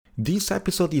This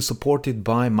episode is supported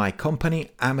by my company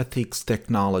Amethix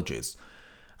Technologies.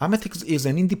 Amethix is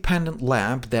an independent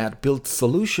lab that builds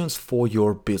solutions for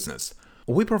your business.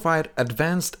 We provide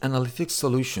advanced analytics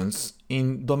solutions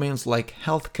in domains like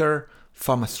healthcare,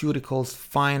 pharmaceuticals,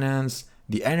 finance,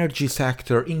 the energy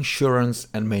sector, insurance,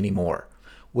 and many more.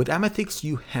 With Amethix,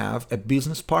 you have a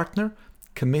business partner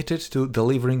committed to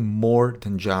delivering more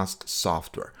than just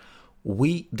software.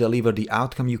 We deliver the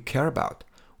outcome you care about,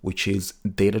 which is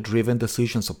data-driven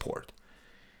decision support.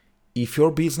 If your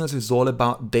business is all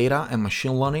about data and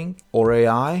machine learning or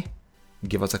AI,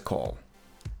 give us a call.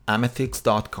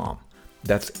 Amethix.com.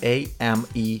 That's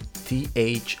AMETHIX.com.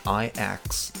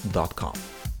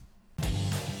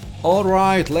 All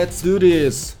right, let's do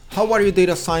this. How are you,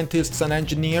 data scientists and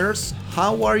engineers?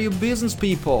 How are you, business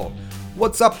people?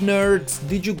 What's up, nerds?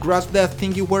 Did you grasp that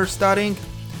thing you were studying?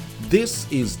 This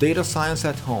is Data Science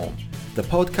at Home, the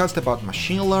podcast about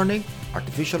machine learning,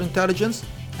 artificial intelligence,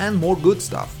 and more good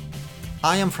stuff.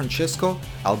 I am Francesco.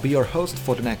 I'll be your host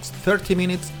for the next 30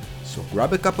 minutes, so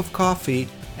grab a cup of coffee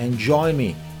and join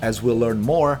me as we learn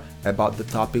more about the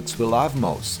topics we love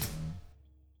most.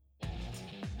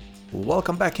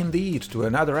 Welcome back indeed to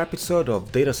another episode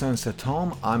of Data Science at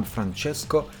Home. I'm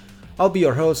Francesco. I'll be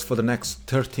your host for the next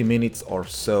 30 minutes or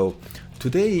so.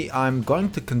 Today I'm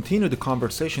going to continue the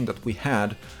conversation that we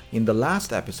had in the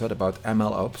last episode about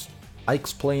MLOps. I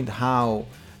explained how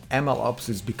MLOps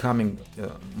is becoming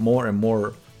more and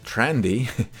more trendy,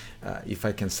 if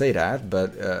I can say that,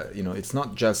 but it's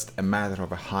not just a matter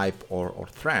of a hype or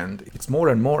trend. It's more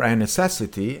and more a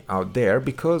necessity out there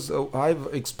because I've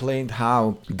explained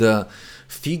how the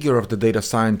figure of the data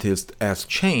scientist has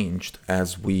changed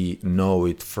as we know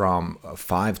it from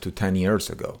 5 to 10 years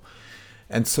ago.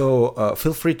 And so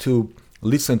feel free to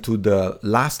listen to the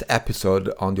last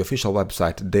episode on the official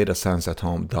website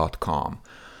datascienceathome.com.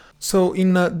 So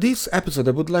in this episode,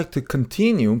 I would like to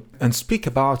continue and speak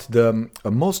about the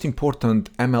most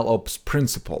important MLOps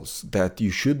principles that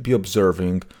you should be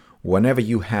observing whenever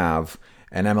you have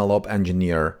an MLOps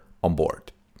engineer on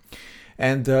board.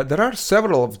 And there are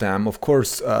several of them. Of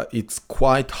course, it's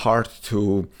quite hard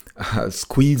to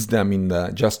squeeze them in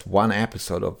just one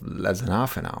episode of less than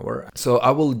half an hour. So I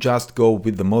will just go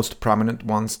with the most prominent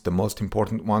ones, the most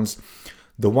important ones,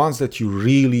 the ones that you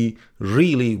really,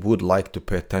 really would like to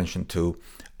pay attention to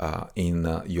in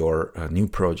your new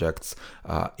projects,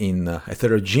 in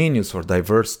heterogeneous or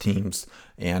diverse teams,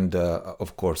 and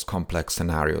of course, complex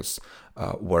scenarios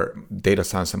where data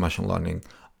science and machine learning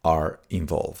are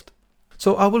involved.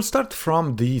 So I will start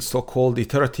from the so-called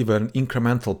iterative and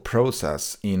incremental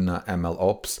process in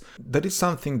MLOps. That is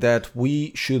something that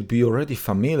we should be already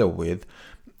familiar with,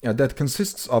 that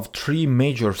consists of three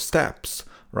major steps,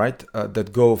 right?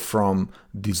 That go from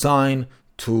design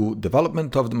to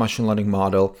development of the machine learning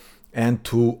model and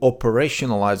to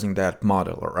operationalizing that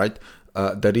model, right?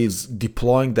 That is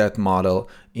deploying that model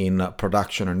in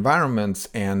production environments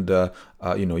and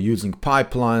using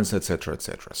pipelines, etc.,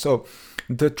 etc. So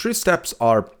the three steps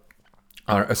are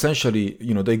essentially,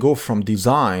 they go from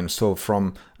design, so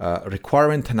from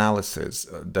requirement analysis,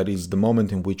 that is the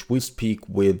moment in which we speak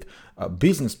with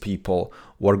business people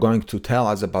who are going to tell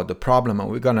us about the problem, and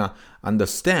we're going to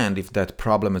understand if that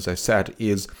problem, as I said,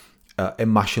 is a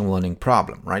machine learning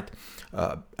problem, right?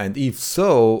 And if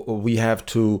so, we have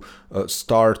to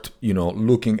start,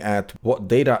 looking at what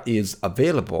data is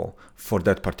available for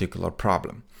that particular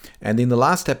problem. And in the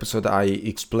last episode, I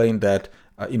explained that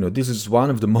this is one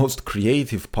of the most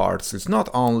creative parts. It's not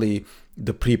only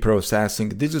the pre-processing.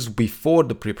 This is before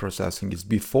the pre-processing. It's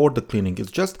before the cleaning.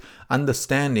 It's just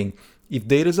understanding if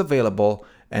data is available,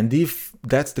 and if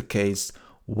that's the case,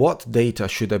 what data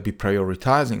should I be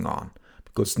prioritizing on?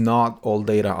 Because not all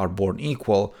data are born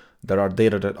equal. There are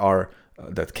data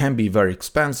that can be very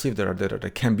expensive. There are data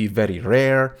that can be very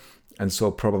rare, and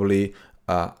so probably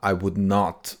I would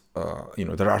not.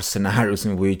 There are scenarios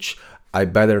in which I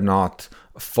better not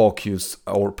focus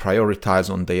or prioritize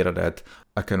on data that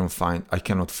I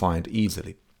cannot find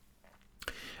easily.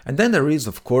 And then there is,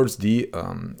 of course, the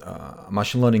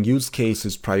machine learning use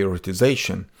cases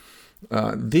prioritization.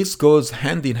 This goes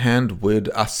hand in hand with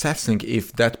assessing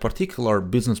if that particular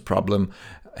business problem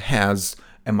has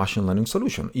a machine learning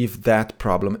solution, if that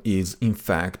problem is in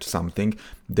fact something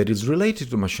that is related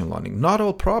to machine learning. Not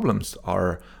all problems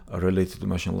are related to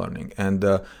machine learning. And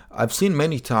I've seen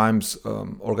many times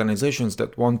organizations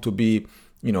that want to be,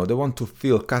 they want to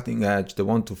feel cutting edge, they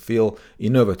want to feel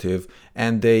innovative,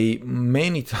 and they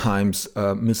many times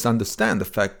misunderstand the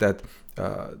fact that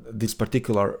this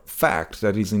particular fact,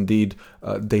 that is indeed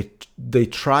they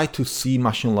try to see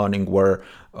machine learning where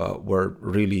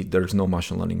really there's no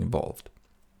machine learning involved.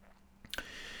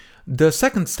 The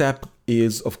second step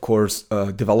is, of course,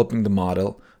 developing the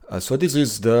model. So this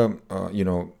is the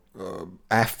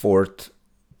effort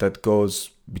that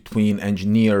goes between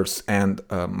engineers and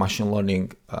machine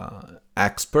learning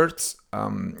experts.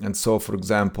 And so, for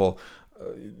example,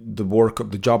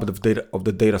 the job of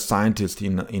the data scientist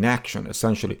in action,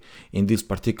 essentially, in this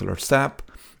particular step.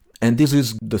 And this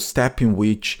is the step in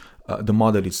which the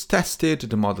model is tested,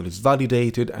 the model is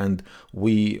validated, and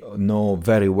we know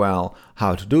very well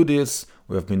how to do this.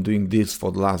 We have been doing this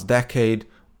for the last decade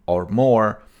or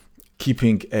more,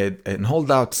 keeping an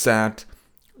holdout set,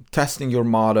 testing your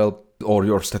model or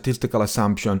your statistical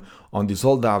assumption on this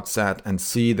holdout set, and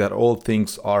see that all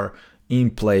things are in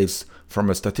place from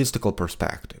a statistical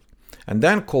perspective. And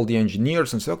then call the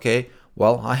engineers and say, okay,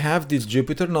 well, I have this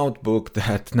Jupyter notebook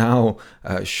that now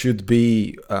should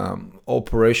be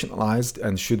operationalized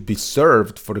and should be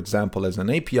served, for example, as an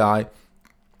API.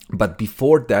 But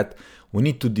before that, we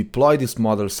need to deploy this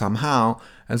model somehow.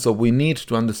 And so we need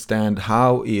to understand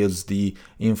how is the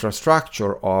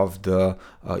infrastructure of the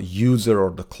user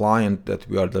or the client that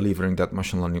we are delivering that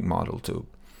machine learning model to.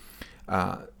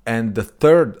 And the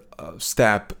third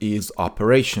step is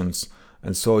operations.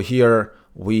 And so here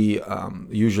we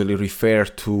usually refer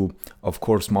to, of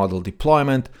course, model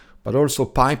deployment, but also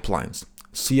pipelines,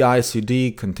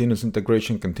 CI/CD, continuous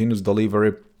integration, continuous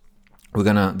delivery. We're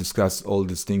going to discuss all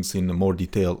these things in more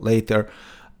detail later.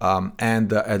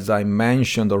 And as I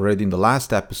mentioned already in the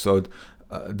last episode,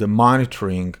 the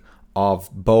monitoring of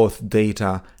both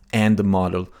data and the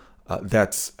model,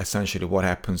 that's essentially what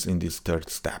happens in this third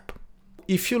step.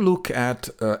 If you look at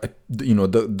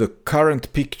the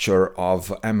current picture of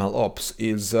MLOps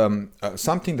is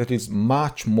something that is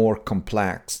much more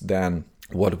complex than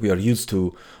what we are used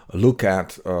to look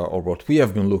at or what we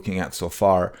have been looking at so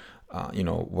far.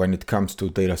 When it comes to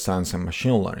data science and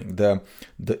machine learning, the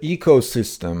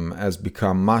ecosystem has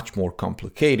become much more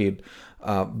complicated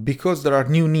because there are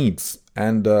new needs,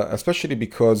 and especially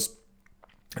because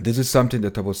this is something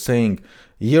that I was saying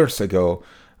years ago.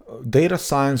 Data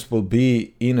science will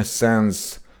be, in a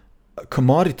sense,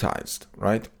 commoditized,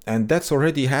 right? And that's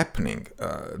already happening.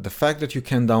 The fact that you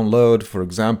can download, for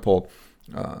example,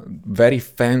 very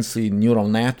fancy neural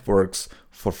networks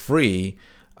for free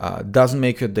doesn't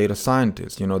make you a data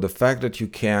scientist. The fact that you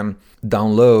can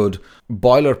download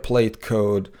boilerplate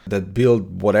code that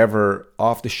build whatever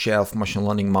off-the-shelf machine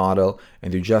learning model,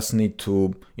 and you just need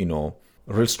to,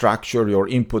 restructure your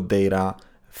input data,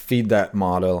 feed that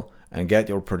model, and get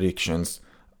your predictions,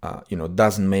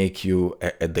 doesn't make you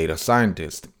a data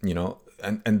scientist,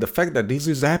 and the fact that this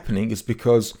is happening is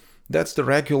because that's the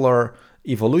regular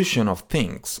evolution of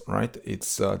things, right?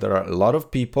 It's there are a lot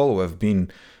of people who have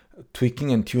been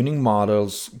tweaking and tuning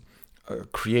models,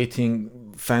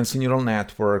 creating fancy neural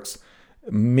networks,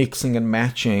 mixing and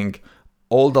matching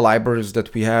all the libraries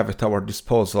that we have at our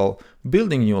disposal,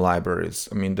 building new libraries.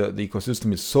 I mean, the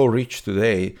ecosystem is so rich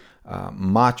today,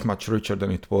 much, much richer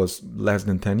than it was less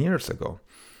than 10 years ago.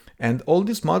 And all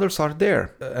these models are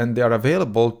there, and they are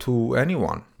available to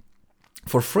anyone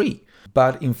for free.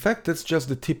 But in fact, that's just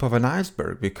the tip of an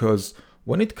iceberg, because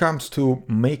when it comes to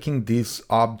making these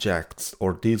objects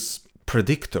or these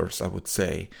predictors, I would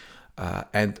say,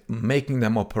 and making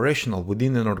them operational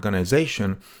within an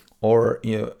organization or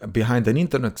behind an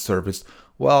internet service,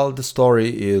 well, the story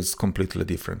is completely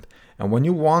different. And when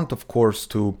you want, of course,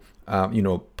 to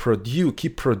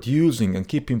keep producing and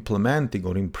keep implementing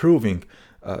or improving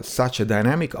such a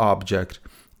dynamic object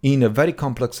in a very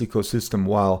complex ecosystem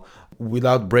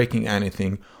without breaking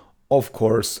anything, of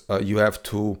course, you have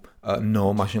to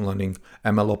know machine learning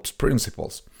MLOps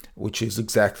principles, which is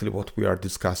exactly what we are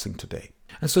discussing today.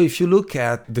 And so if you look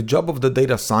at the job of the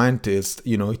data scientist,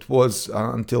 it was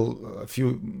until a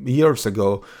few years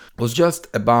ago, was just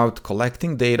about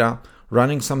collecting data,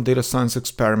 running some data science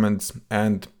experiments,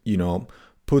 and,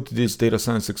 put these data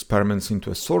science experiments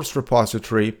into a source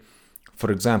repository,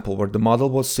 for example, where the model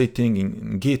was sitting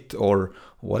in Git or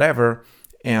whatever.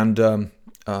 And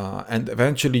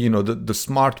eventually, the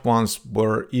smart ones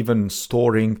were even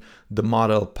storing the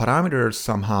model parameters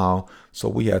somehow. So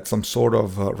we had some sort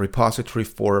of repository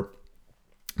for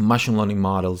machine learning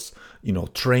models,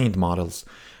 trained models.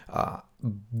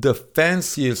 The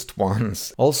fanciest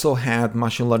ones also had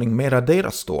machine learning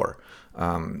metadata store.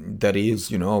 That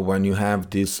is, when you have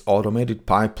these automated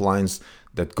pipelines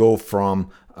that go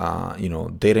from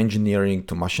data engineering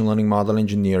to machine learning model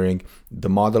engineering. The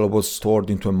model was stored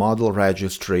into a model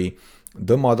registry.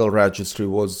 The model registry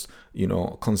was,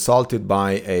 consulted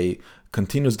by a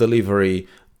continuous delivery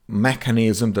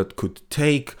mechanism that could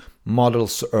take model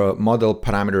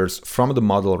parameters from the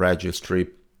model registry,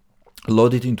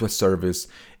 load it into a service,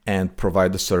 and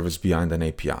provide the service behind an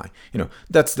API.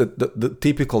 That's the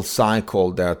typical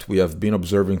cycle that we have been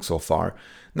observing so far.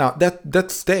 Now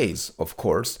that stays, of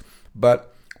course,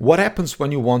 but what happens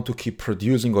when you want to keep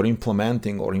producing or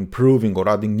implementing or improving or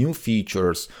adding new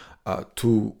features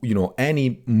to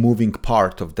any moving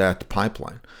part of that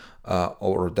pipeline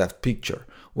or that picture?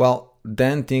 Well,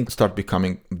 then things start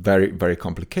becoming very, very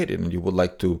complicated, and you would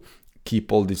like to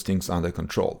keep all these things under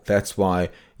control. That's why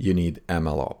you need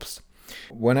MLOps.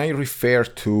 When I refer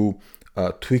to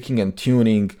tweaking and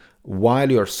tuning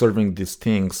while you're serving these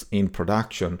things in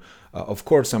production, of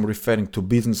course, I'm referring to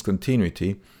business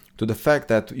continuity, to the fact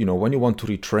that when you want to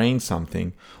retrain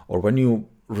something, or when you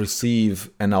receive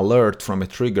an alert from a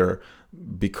trigger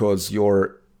because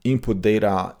your input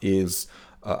data is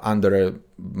under a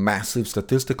massive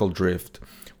statistical drift,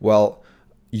 well,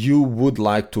 you would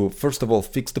like to, first of all,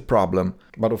 fix the problem,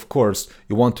 but of course,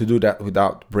 you want to do that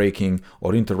without breaking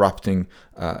or interrupting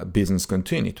business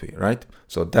continuity, right?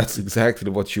 So that's exactly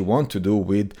what you want to do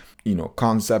with,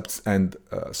 concepts and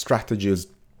strategies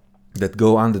that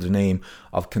go under the name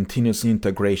of continuous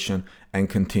integration and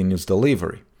continuous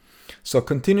delivery. So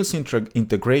continuous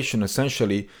integration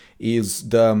essentially is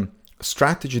the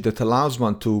strategy that allows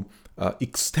one to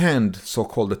extend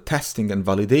so-called testing and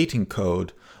validating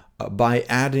code by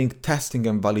adding testing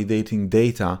and validating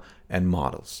data and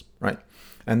models, right?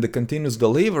 And the continuous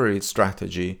delivery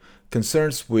strategy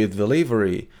concerns with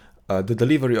the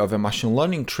delivery of a machine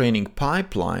learning training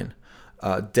pipeline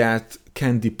that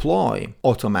can deploy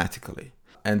automatically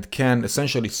and can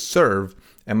essentially serve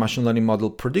a machine learning model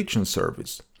prediction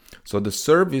service. So the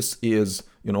service is,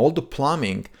 all the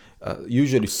plumbing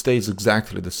usually stays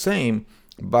exactly the same,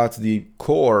 but the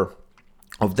core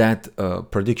of that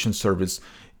prediction service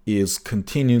is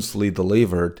continuously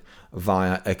delivered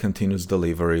via a continuous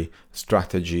delivery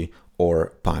strategy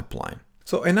or pipeline.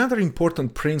 So another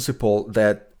important principle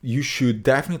that you should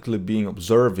definitely be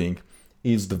observing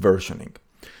is the versioning.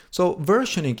 So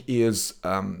versioning is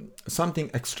something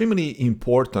extremely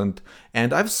important,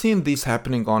 and I've seen this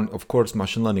happening on, of course,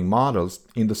 machine learning models,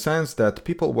 in the sense that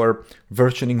people were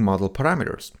versioning model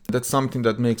parameters. That's something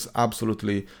that makes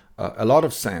absolutely a lot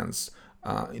of sense.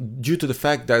 Due to the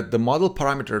fact that the model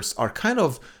parameters are kind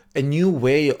of a new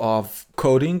way of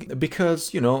coding,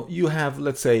 because you have,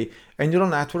 let's say, a neural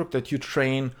network that you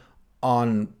train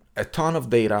on a ton of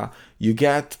data. You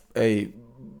get a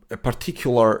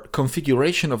particular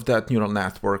configuration of that neural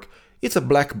network. It's a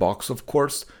black box, of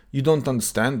course, you don't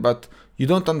understand, but you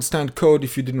don't understand code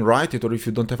if you didn't write it or if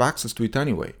you don't have access to it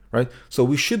anyway, right? So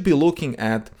we should be looking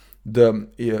at the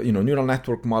neural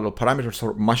network model parameters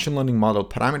or machine learning model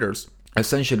parameters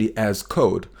essentially as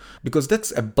code, because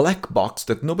that's a black box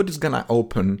that nobody's gonna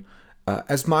open,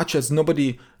 as much as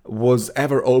nobody was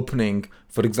ever opening,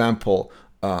 for example,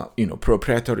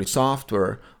 proprietary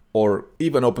software or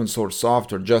even open source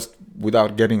software just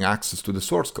without getting access to the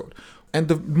source code. And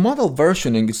the model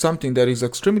versioning is something that is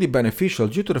extremely beneficial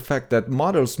due to the fact that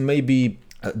models may be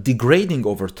degrading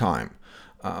over time.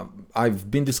 I've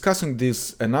been discussing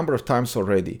this a number of times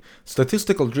already.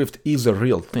 Statistical drift is a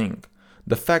real thing.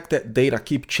 The fact that data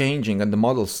keep changing and the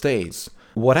model stays.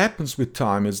 What happens with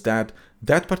time is that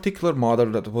that particular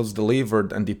model that was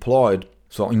delivered and deployed,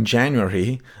 so in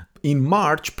January, in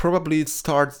March probably it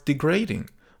starts degrading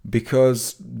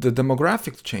because the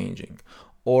demographics changing,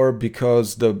 or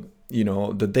because the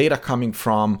data coming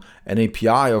from an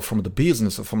API or from the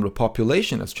business or from the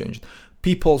population has changed.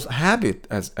 People's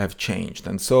habits have changed,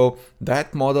 and so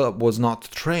that model was not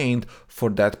trained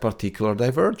for that particular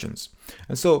divergence.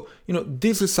 And so,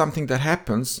 this is something that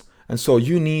happens, and so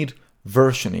you need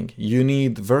versioning. You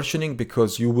need versioning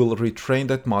because you will retrain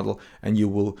that model and you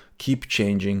will keep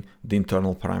changing the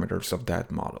internal parameters of that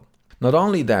model. Not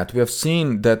only that, we have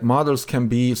seen that models can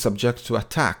be subject to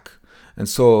attack, and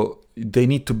so they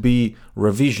need to be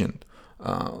revisioned.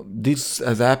 This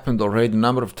has happened already a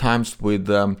number of times with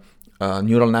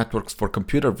neural networks for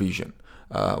computer vision.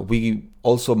 We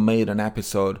also made an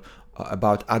episode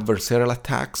about adversarial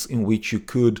attacks in which you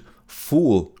could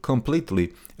fool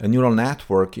completely a neural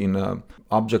network in an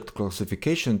object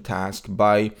classification task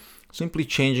by simply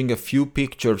changing a few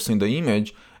pictures in the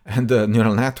image, and the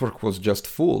neural network was just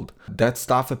fooled. That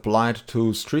stuff applied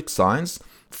to street signs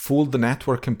fooled the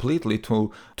network completely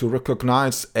to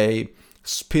recognize a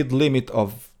speed limit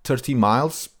of 30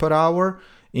 miles per hour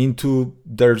into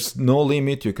there's no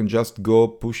limit, you can just go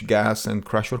push gas and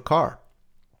crash your car.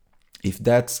 If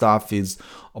that stuff is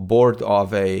aboard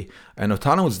of an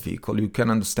autonomous vehicle, you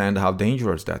can understand how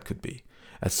dangerous that could be.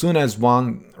 As soon as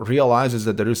one realizes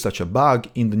that there is such a bug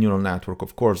in the neural network,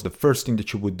 of course, the first thing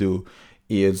that you would do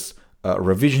is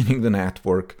revisioning the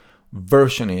network,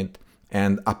 versioning it,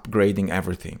 and upgrading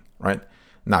everything, right?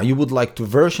 Now, you would like to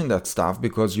version that stuff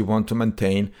because you want to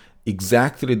maintain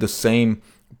exactly the same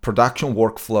production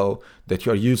workflow that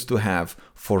you are used to have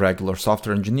for regular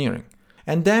software engineering.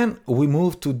 And then we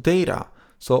move to data.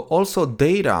 So also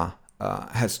data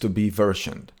has to be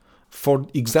versioned for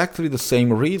exactly the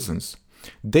same reasons.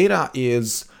 Data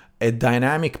is a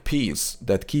dynamic piece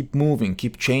that keep moving,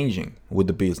 keep changing with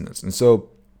the business. And so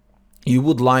you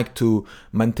would like to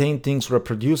maintain things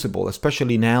reproducible,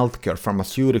 especially in healthcare,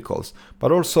 pharmaceuticals,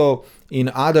 but also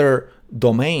in other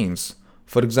domains.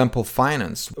 For example,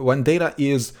 finance. When data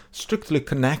is strictly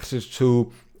connected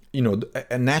to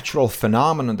a natural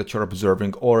phenomenon that you're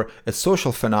observing or a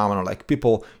social phenomenon like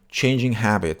people changing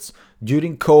habits.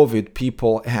 During COVID,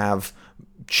 people have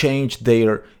changed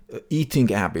their eating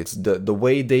habits, the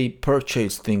way they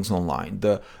purchase things online,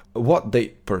 what they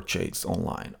purchase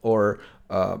online, or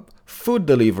food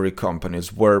delivery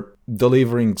companies were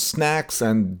delivering snacks,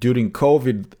 and during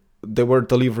COVID they were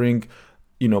delivering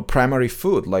primary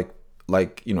food like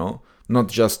not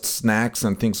just snacks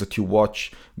and things that you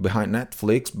watch behind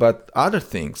Netflix, but other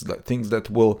things, like things that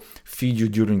will feed you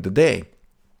during the day.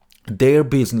 Their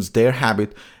business, their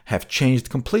habit have changed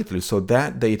completely, so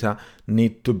that data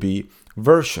need to be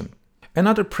versioned.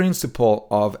 Another principle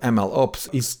of MLOps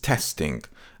is testing.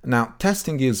 Now,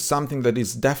 testing is something that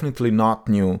is definitely not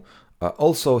new.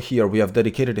 Also here we have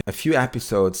dedicated a few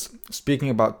episodes speaking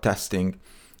about testing.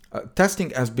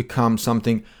 Testing has become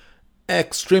something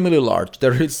extremely large.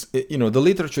 There is, the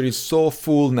literature is so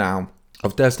full now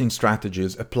of testing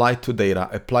strategies applied to data,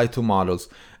 applied to models,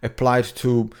 applied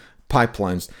to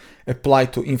pipelines,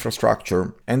 applied to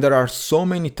infrastructure. And there are so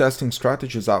many testing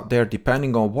strategies out there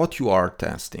depending on what you are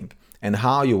testing and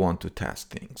how you want to test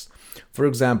things. For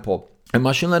example, a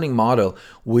machine learning model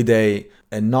with a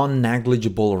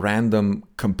non-negligible random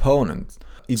component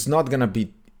is not going to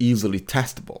be easily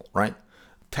testable, right?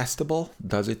 Testable?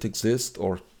 Does it exist?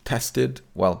 Or tested?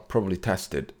 Well, probably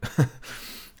tested.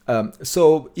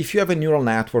 So if you have a neural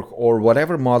network or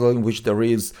whatever model in which there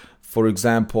is, for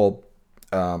example,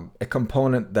 a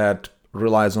component that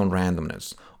relies on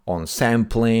randomness, on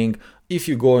sampling, if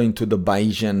you go into the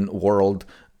Bayesian world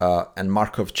and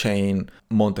Markov chain,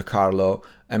 Monte Carlo,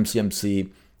 MCMC,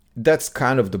 that's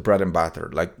kind of the bread and butter.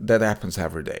 Like that happens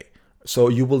every day. So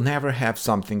you will never have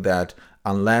something that,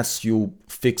 unless you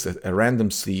fix a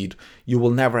random seed, you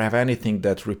will never have anything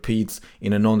that repeats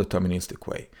in a non-deterministic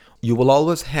way. You will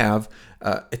always have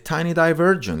a tiny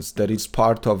divergence that is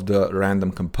part of the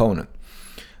random component.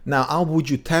 Now, how would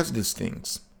you test these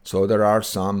things? So there are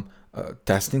some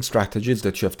testing strategies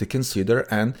that you have to consider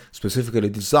and specifically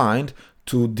designed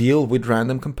to deal with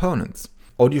random components.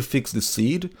 Or you fix the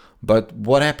seed, but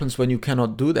what happens when you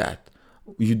cannot do that?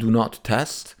 You do not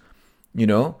test,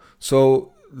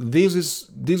 So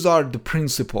these are the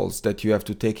principles that you have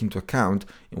to take into account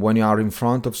when you are in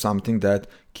front of something that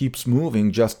keeps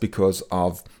moving just because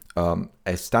of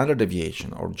a standard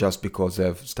deviation or just because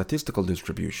of statistical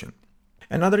distribution.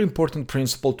 Another important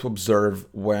principle to observe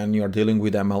when you're dealing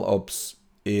with MLOps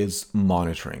is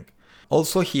monitoring.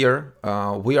 Also here,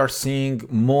 we are seeing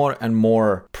more and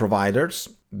more providers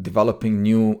developing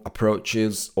new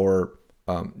approaches or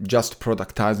just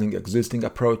productizing existing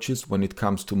approaches when it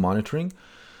comes to monitoring.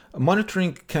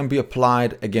 Monitoring can be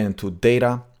applied again to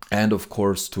data and of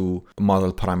course to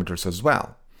model parameters as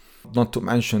well, not to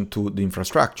mention to the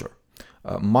infrastructure.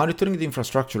 Monitoring the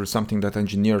infrastructure is something that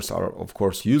engineers are of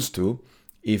course used to.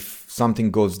 If something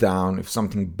goes down, if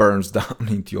something burns down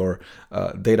into your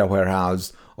data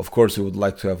warehouse, of course you would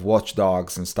like to have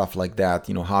watchdogs and stuff like that,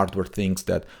 hardware things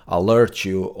that alert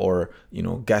you or,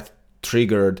 get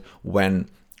triggered when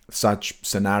such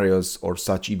scenarios or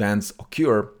such events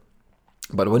occur.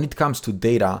 But when it comes to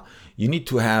data, you need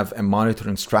to have a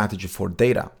monitoring strategy for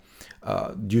data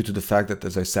due to the fact that,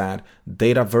 as I said,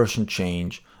 data version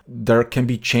change, there can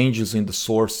be changes in the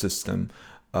source system.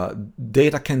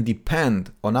 Data can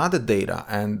depend on other data,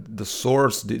 and the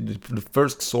source, the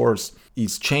first source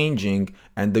is changing,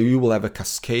 and then you will have a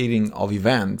cascading of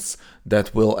events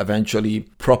that will eventually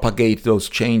propagate those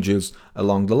changes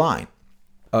along the line.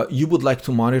 You would like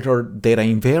to monitor data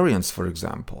invariance, for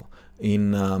example,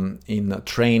 in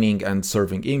training and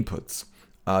serving inputs.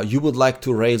 You would like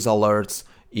to raise alerts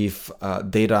if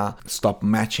data stop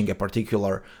matching a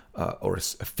particular or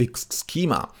a fixed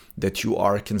schema that you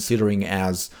are considering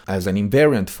as an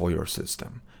invariant for your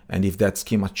system. And if that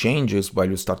schema changes,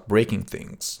 you start breaking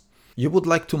things. You would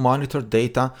like to monitor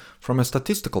data from a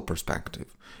statistical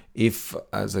perspective. If,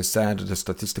 as I said, the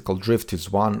statistical drift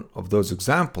is one of those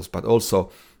examples, but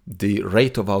also the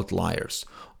rate of outliers,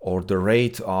 or the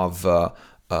rate of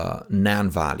NaN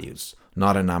values,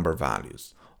 not a number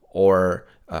values, or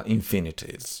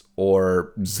infinities,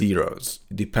 or zeros,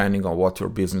 depending on what your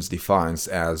business defines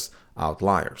as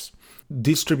outliers.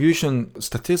 Distribution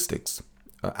statistics,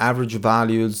 average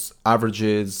values,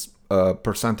 averages,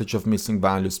 percentage of missing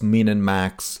values, min and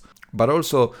max, but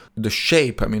also the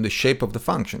shape of the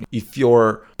function. If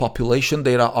your population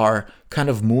data are kind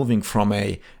of moving from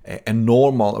a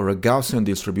normal or a Gaussian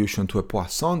distribution to a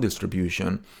Poisson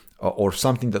distribution, or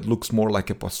something that looks more like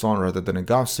a Poisson rather than a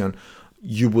Gaussian,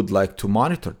 you would like to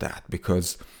monitor that,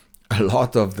 because a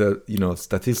lot of the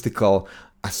statistical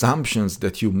assumptions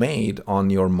that you made on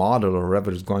your model or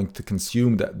whoever is going to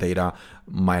consume that data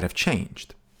might have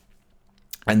changed.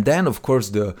 And then, of course,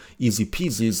 the easy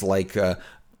peasy is like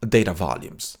data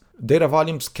volumes. Data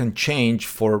volumes can change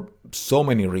for so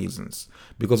many reasons.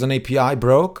 Because an API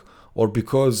broke, or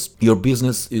because your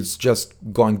business is just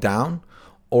going down,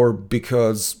 or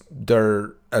because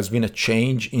there has been a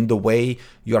change in the way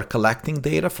you are collecting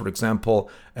data. For example,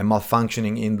 a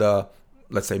malfunctioning in the,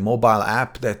 let's say, mobile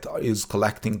app that is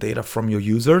collecting data from your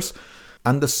users.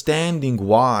 Understanding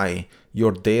why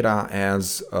your data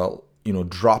has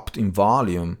dropped in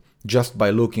volume just by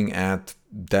looking at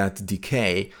that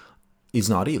decay is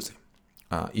not easy.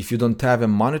 If you don't have a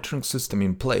monitoring system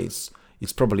in place,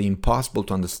 it's probably impossible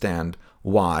to understand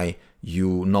why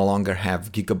you no longer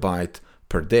have gigabyte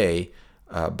per day,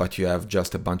 but you have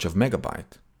just a bunch of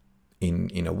megabyte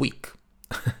in a week.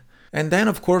 And then,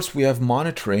 of course, we have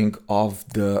monitoring of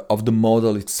the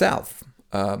model itself.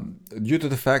 Due to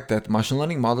the fact that machine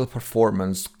learning model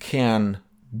performance can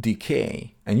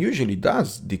decay, and usually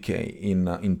does decay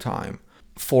in time,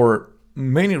 for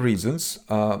many reasons.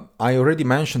 I already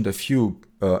mentioned a few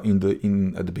at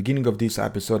the beginning of this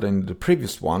episode and the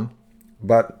previous one,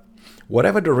 but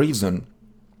whatever the reason,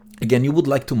 again, you would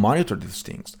like to monitor these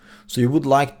things. So you would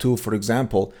like to, for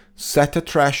example, set a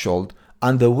threshold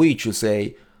under which you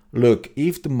say, look,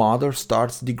 if the model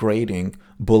starts degrading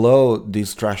below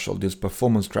this threshold, this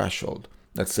performance threshold,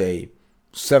 let's say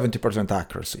 70%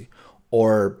 accuracy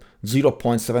or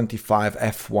 0.75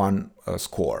 F1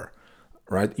 score,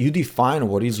 right? You define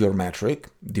what is your metric,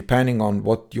 depending on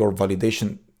what your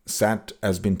validation set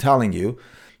has been telling you.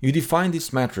 You define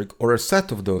this metric or a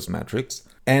set of those metrics,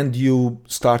 and you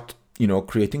start,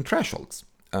 creating thresholds.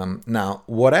 Now,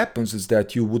 what happens is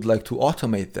that you would like to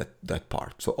automate that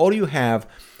part. So, or you have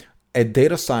a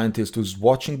data scientist who's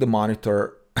watching the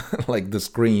monitor, like the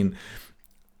screen,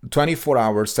 24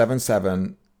 hours,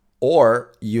 7/7,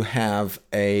 or you have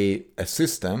a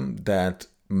system that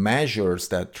measures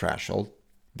that threshold,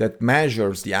 that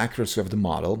measures the accuracy of the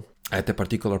model at a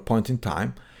particular point in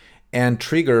time, and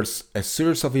triggers a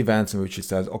series of events in which it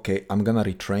says, okay, I'm going to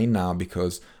retrain now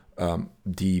because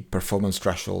the performance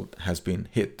threshold has been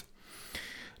hit.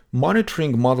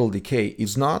 Monitoring model decay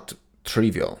is not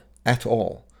trivial at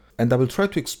all. And I will try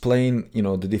to explain,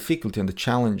 the difficulty and the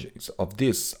challenges of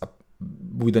this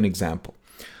with an example.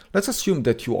 Let's assume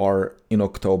that you are in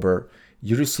October,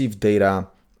 you receive data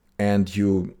and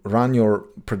you run your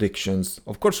predictions.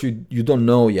 Of course, you don't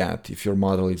know yet if your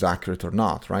model is accurate or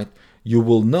not, right? You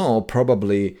will know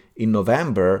probably in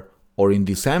November or in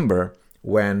December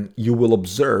when you will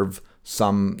observe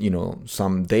some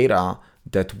data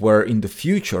that were the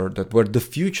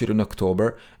future in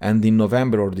October, and in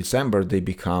November or December they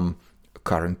become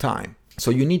current time.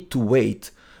 So you need to wait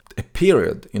a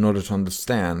period in order to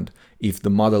understand if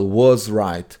the model was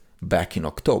right back in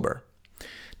October.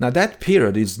 Now that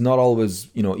period is not always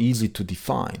easy to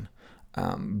define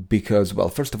because, well,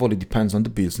 first of all, it depends on the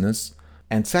business,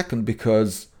 and second,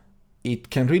 because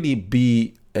it can really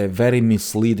be a very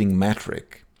misleading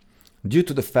metric due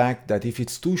to the fact that if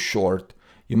it's too short,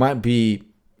 you might be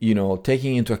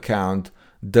taking into account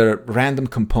the random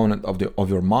component of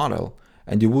your model,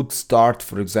 and you would start,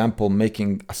 for example,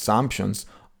 making assumptions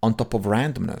on top of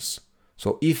randomness.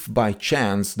 So if by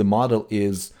chance the model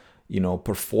is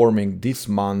performing this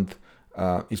month,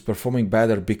 is performing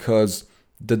better because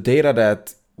the data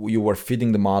that you were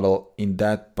feeding the model in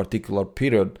that particular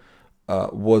period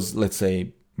was, let's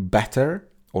say, better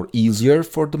or easier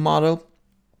for the model,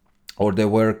 or they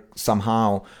were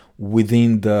somehow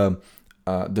within the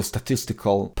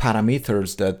statistical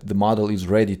parameters that the model is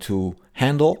ready to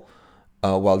handle,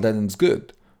 well, then it's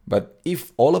good. But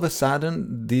if all of a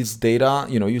sudden this data,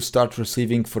 you start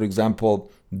receiving, for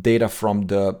example, data from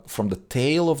the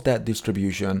tail of that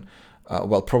distribution,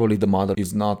 well, probably the model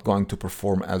is not going to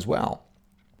perform as well.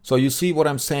 So you see what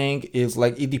I'm saying is,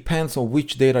 like, it depends on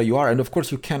which data you are, and of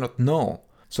course you cannot know.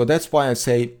 So that's why I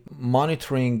say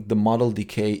monitoring the model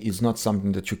decay is not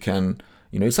something that you can,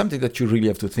 it's something that you really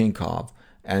have to think of.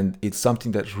 And it's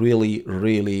something that really,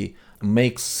 really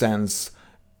makes sense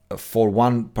for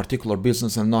one particular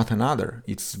business and not another.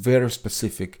 It's very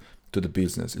specific to the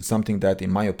business. It's something that,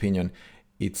 in my opinion,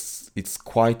 it's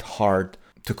quite hard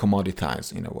to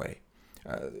commoditize in a way.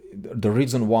 The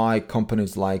reason why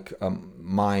companies like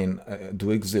mine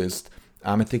do exist,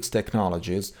 Amethyx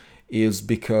Technologies, is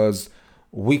because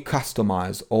we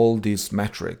customize all these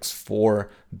metrics for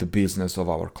the business of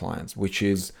our clients, which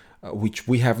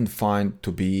we haven't found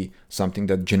to be something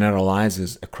that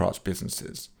generalizes across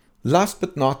businesses. Last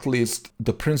but not least,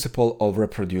 the principle of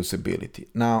reproducibility.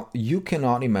 Now, you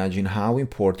cannot imagine how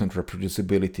important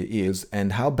reproducibility is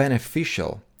and how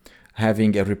beneficial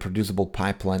having a reproducible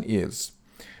pipeline is.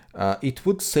 It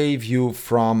would save you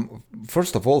from,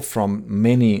 first of all, from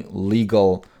many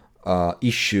legal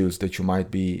issues that you might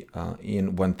be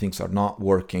in when things are not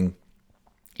working.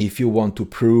 If you want to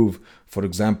prove, for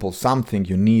example, something,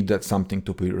 you need that something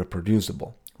to be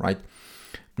reproducible, right?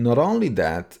 Not only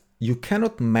that, you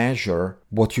cannot measure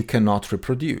what you cannot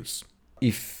reproduce.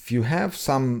 If you have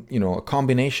some, a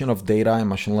combination of data and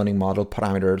machine learning model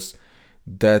parameters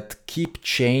that keep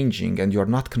changing and you're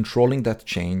not controlling that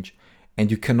change and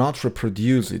you cannot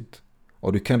reproduce it,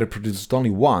 or you can reproduce it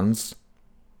only once,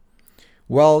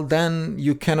 well, then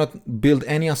you cannot build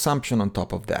any assumption on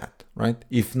top of that, right?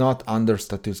 If not under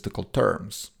statistical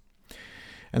terms.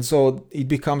 And so it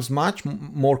becomes much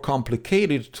more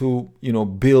complicated to,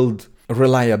 build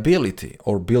reliability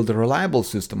or build a reliable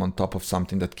system on top of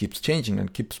something that keeps changing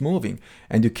and keeps moving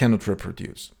and you cannot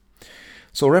reproduce.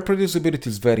 So reproducibility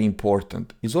is very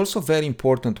important. It's also very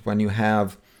important when you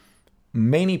have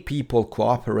many people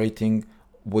cooperating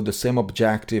with the same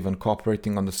objective and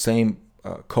cooperating on the same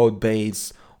code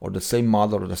base or the same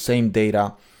model or the same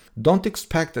data. Don't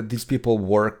expect that these people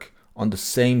work on the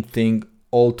same thing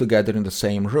all together in the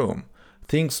same room.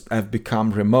 Things have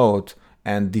become remote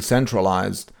and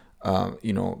decentralized,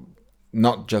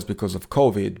 not just because of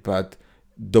COVID, but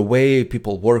the way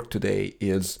people work today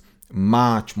is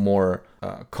much more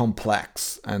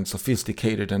complex and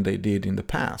sophisticated than they did in the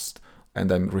past.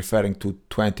 And I'm referring to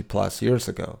 20 plus years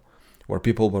ago, where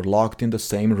people were locked in the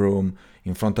same room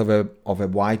in front of a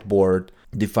whiteboard,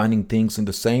 defining things in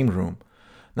the same room.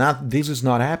 Now, this is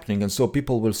not happening, and so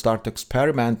people will start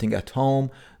experimenting at home.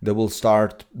 They will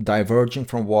start diverging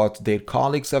from what their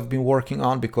colleagues have been working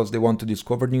on because they want to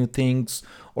discover new things,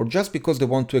 or just because they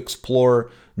want to explore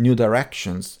new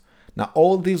directions. Now,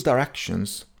 all these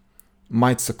directions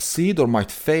might succeed or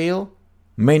might fail.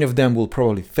 Many of them will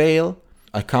probably fail.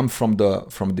 I come from the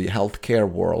healthcare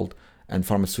world and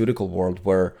pharmaceutical world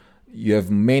where you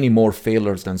have many more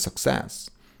failures than success.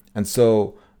 And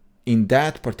so in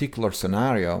that particular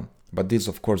scenario, but this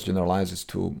of course generalizes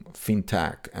to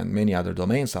fintech and many other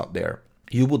domains out there,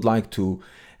 you would like to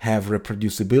have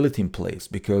reproducibility in place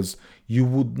because you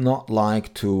would not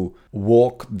like to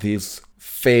walk these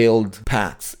failed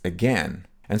paths again.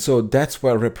 And so that's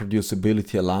where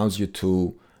reproducibility allows you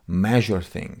to measure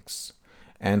things.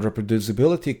 And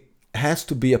reproducibility has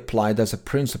to be applied as a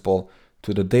principle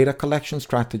to the data collection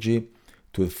strategy,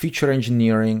 to feature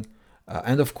engineering,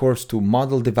 and of course to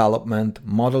model development,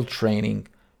 model training,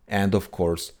 and of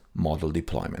course model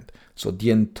deployment. So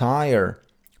the entire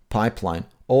pipeline,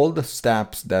 all the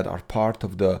steps that are part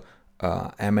of the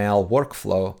ML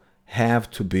workflow have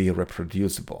to be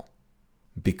reproducible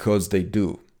because they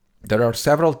do. There are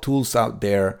several tools out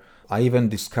there. I even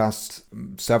discussed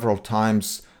several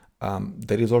times.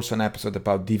 There is also an episode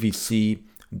about DVC,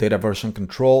 data version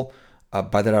control,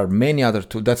 but there are many other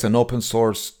tools. That's an open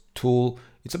source tool.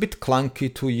 It's a bit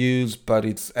clunky to use, but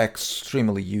it's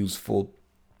extremely useful.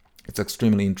 It's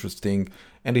extremely interesting,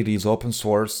 and it is open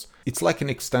source. It's like an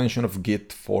extension of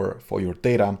Git for your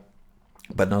data,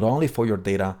 but not only for your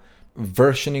data.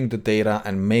 Versioning the data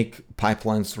and making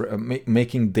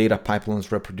data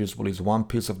pipelines reproducible is one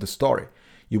piece of the story.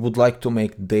 You would like to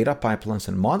make data pipelines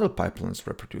and model pipelines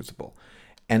reproducible.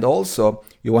 And also,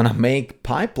 you want to make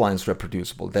pipelines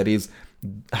reproducible. That is,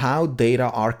 how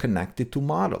data are connected to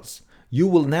models. You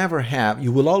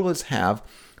will always have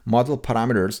model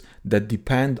parameters that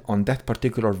depend on that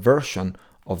particular version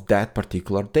of that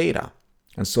particular data.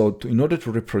 And so in order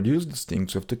to reproduce these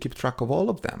things, you have to keep track of all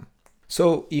of them.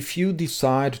 So if you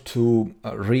decide to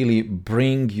really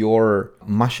bring your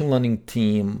machine learning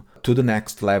team to the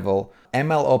next level,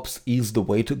 MLOps is the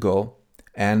way to go.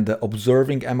 And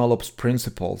observing MLOps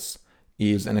principles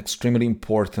is an extremely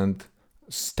important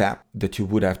step that you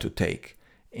would have to take.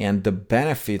 And the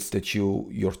benefits that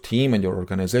your team and your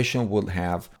organization will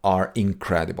have are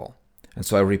incredible. And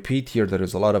so I repeat here, there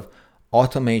is a lot of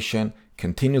automation,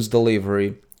 continuous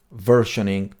delivery,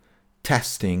 versioning,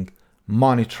 testing,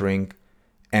 monitoring,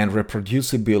 and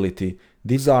reproducibility.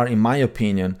 These are, in my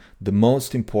opinion, the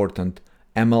most important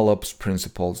MLOps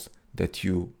principles that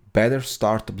you better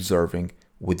start observing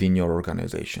within your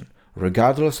organization,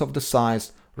 regardless of the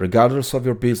size, regardless of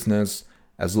your business,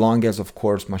 as long as, of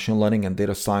course, machine learning and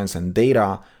data science and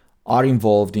data are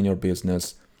involved in your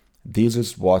business. This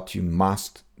is what you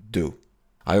must do.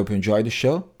 I hope you enjoyed the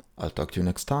show. I'll talk to you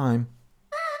next time.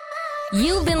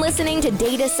 You've been listening to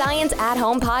Data Science at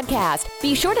Home podcast.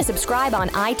 Be sure to subscribe on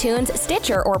iTunes,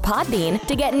 Stitcher, or Podbean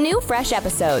to get new fresh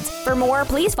episodes. For more,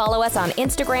 please follow us on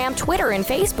Instagram, Twitter, and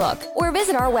Facebook, or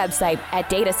visit our website at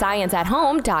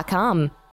datascienceathome.com.